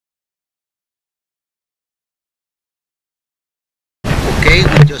Okay,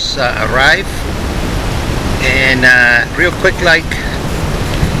 we just arrived, and real quick, like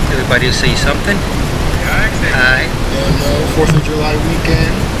everybody will say something. Hi. Hello, 4th of July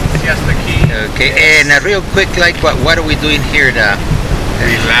weekend. Siesta Key. Okay, yes. And real quick, like what are we doing here?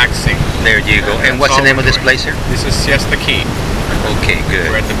 Relaxing. There you go. And what's the name of this place here? This is Siesta Key. Okay, good.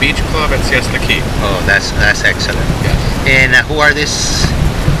 We're at the beach club at Siesta Key. Oh, that's excellent. Yes. And who are these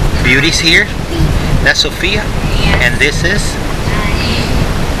beauties here? That's Sophia. Yes. And this is?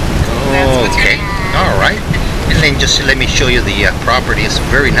 Oh, okay. All right. And then just let me show you the property. It's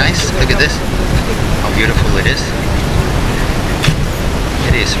very nice. Look at this. How beautiful it is.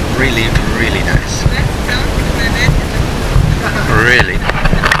 It is really, really nice. Really.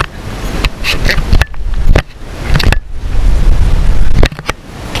 Okay.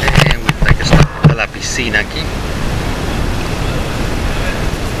 And we take a stop a la piscina aquí.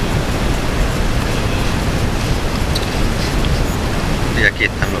 Y aquí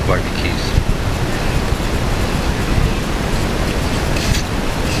están los barbecues.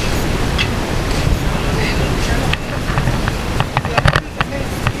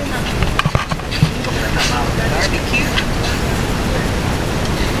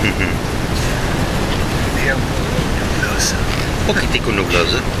 Un poquitico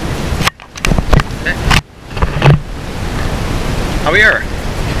nubloso. Okay. Javier,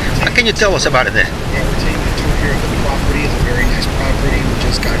 what can you tell us about it then? Yeah, we're taking a tour here of the property. It's a very nice property. We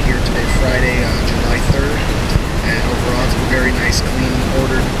just got here today, Friday, July 3rd. And overall, it's a very nice, clean,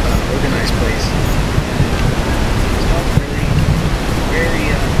 organized place. It's not very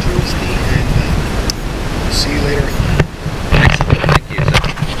touristy, and we'll see you later. Excellent, thank you.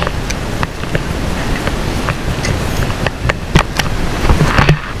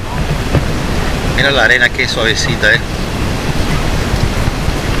 Mira la arena que suavecita,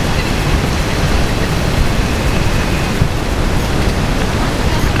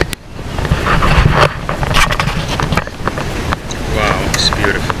 Wow, it's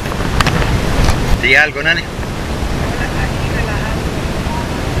beautiful. ¿Di algo, Nani? Aquí relajando,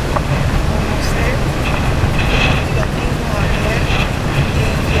 conocer lo mismo ayer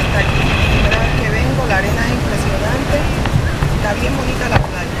en Siesta Key. Primera vez que vengo, la arena es impresionante, está bien bonita la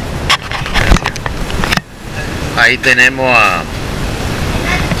playa. Ahí tenemos a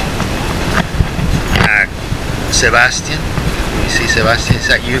Sebastian. You see Sebastian, is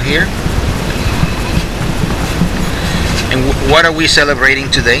that you here? And what are we celebrating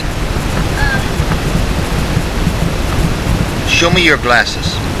today? Show me your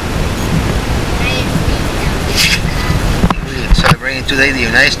glasses. We're celebrating today the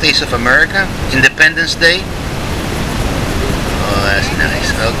United States of America, Independence Day. Oh, that's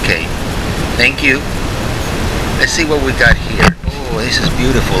nice. Okay, thank you. Let's see what we got here. Oh, this is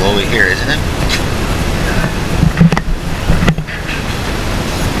beautiful over here, isn't it?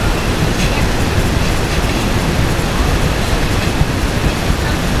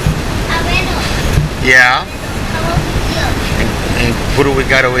 Yeah. And what do we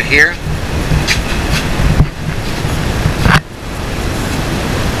got over here?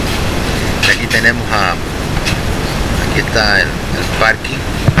 Aquí tenemos aquí está el parking.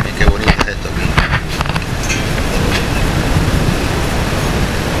 Miren qué bonito es esto aquí.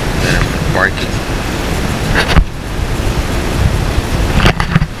 Tenemos el parking.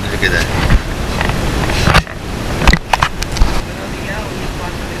 Look at that. Buenos días, hoy es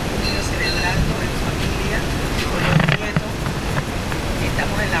 4 de junio, celebrando en familia con los nietos.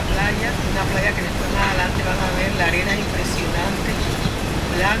 Estamos en la playa, una playa que después más adelante van a ver, la arena es impresionante,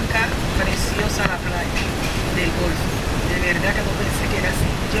 blanca, preciosa la playa del Golfo. De verdad que no pensé que era así.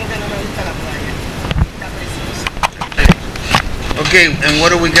 Yo que no me gusta la playa, está preciosa. Okay, and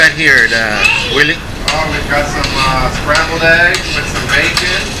what do we got here, Willie? Oh, we've got some scrambled eggs with some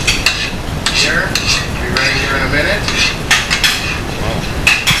bacon here. Be ready here in a minute.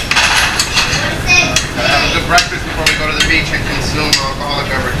 Gotta have a good breakfast before we go to the beach and consume alcoholic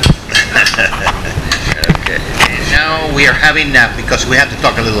beverages. Okay. And now we are having because we have to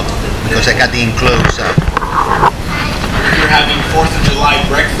talk a little because I got the enclosed. We're having 4th of July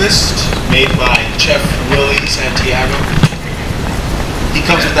breakfast made by Chef Willie Santiago. He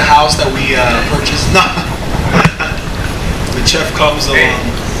comes with the house that we purchased. No. The chef comes along.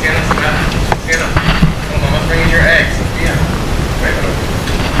 Get him. Come on, I'm bringing your eggs. Yeah.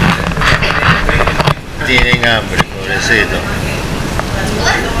 Tienen hambre, pobrecito.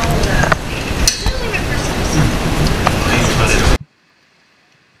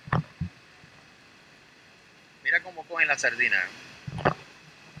 Mira cómo cogen la sardina.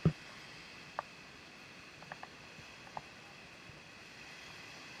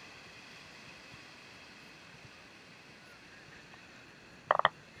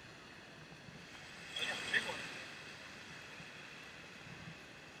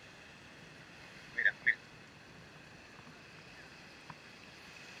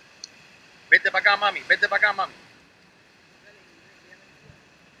 acá, mami. Vete para acá, mami.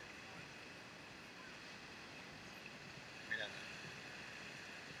 Mira.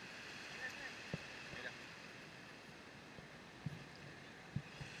 Mira.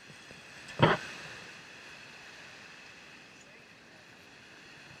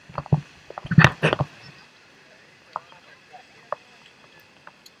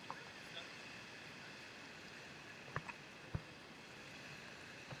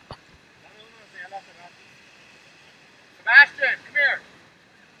 Sebastian, come here.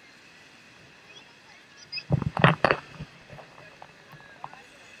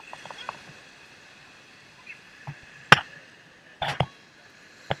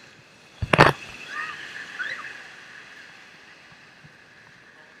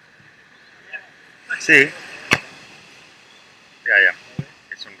 Sí. Ya.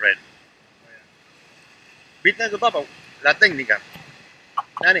 Es un red. ¿Viste eso, papá? La técnica.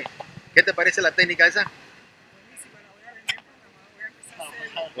 Dani, ¿qué te parece la técnica esa?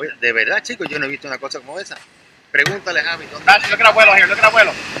 Oye, de verdad, chicos, yo no he visto una cosa como esa. Pregúntale, Javi, ¿dónde? Look at abuelo here. Look at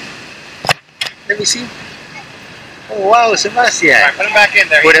abuelo. Let me see. Oh, wow, Sebastian. All right, put him back in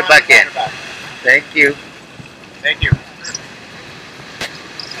there. Put You it don't back have in. to put it back. Thank you. Thank you.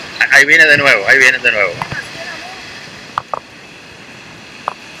 Ahí viene de nuevo, ahí viene de nuevo.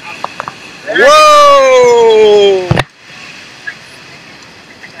 ¡Whoa!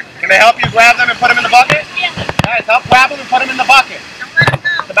 Can they help you grab them and put them in the bucket? Yeah. Guys, help grab them and put them in the bucket.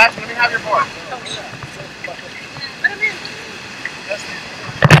 Sebastian, let me have your board.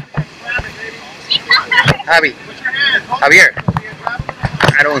 Javi, Javier,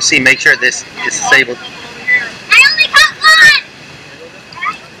 I don't see. Make sure this is disabled. I only got one!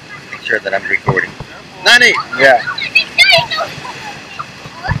 Make sure that I'm recording. Nani? Yeah.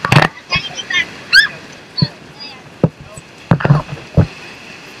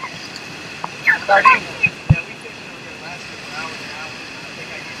 Sardine.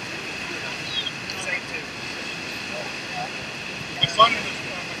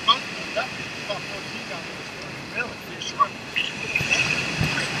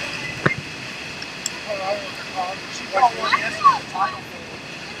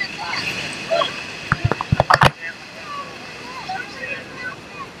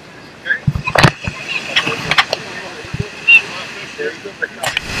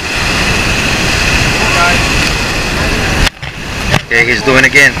 Okay, he's doing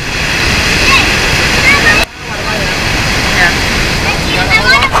again.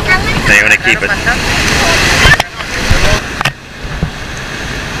 They're gonna keep it.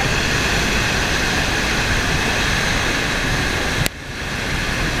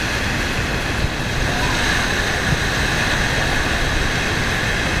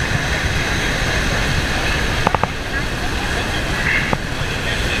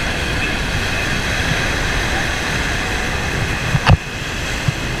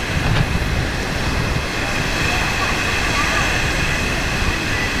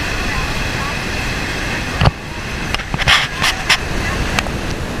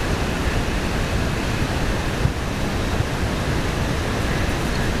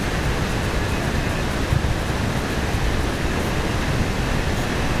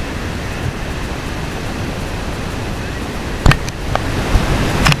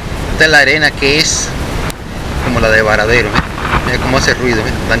 Esta es la arena que es como la de Varadero. Mira cómo hace ruido,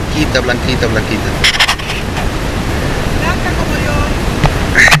 ¿ves? Blanquita, blanquita, blanquita. Blanca como yo.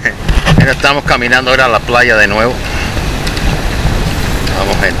 Mira, estamos caminando ahora a la playa de nuevo.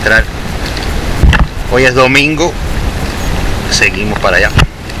 Vamos a entrar. Hoy es domingo. Seguimos para allá.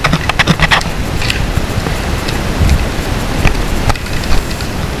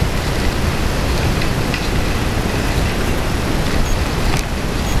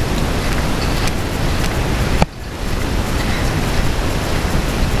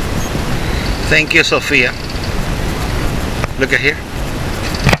 Thank you, Sofia. Look at here.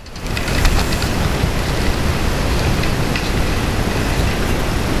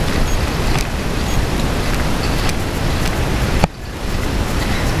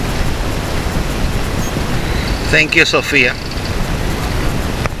 Thank you, Sofia.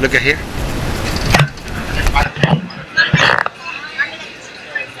 Look at here.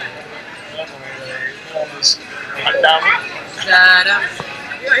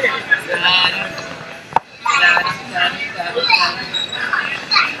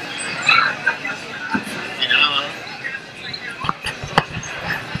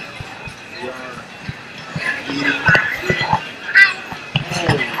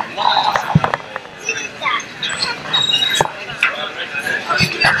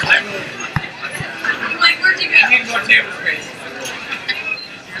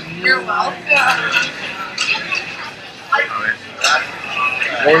 You're welcome.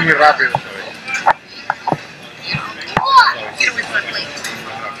 Muy rápido.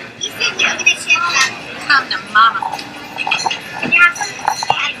 Mama. Can you have some?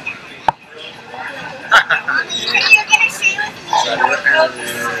 You're gonna stay with me.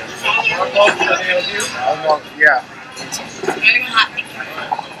 Almost, yeah. It's very hot.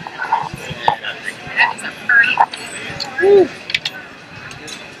 That is a pretty.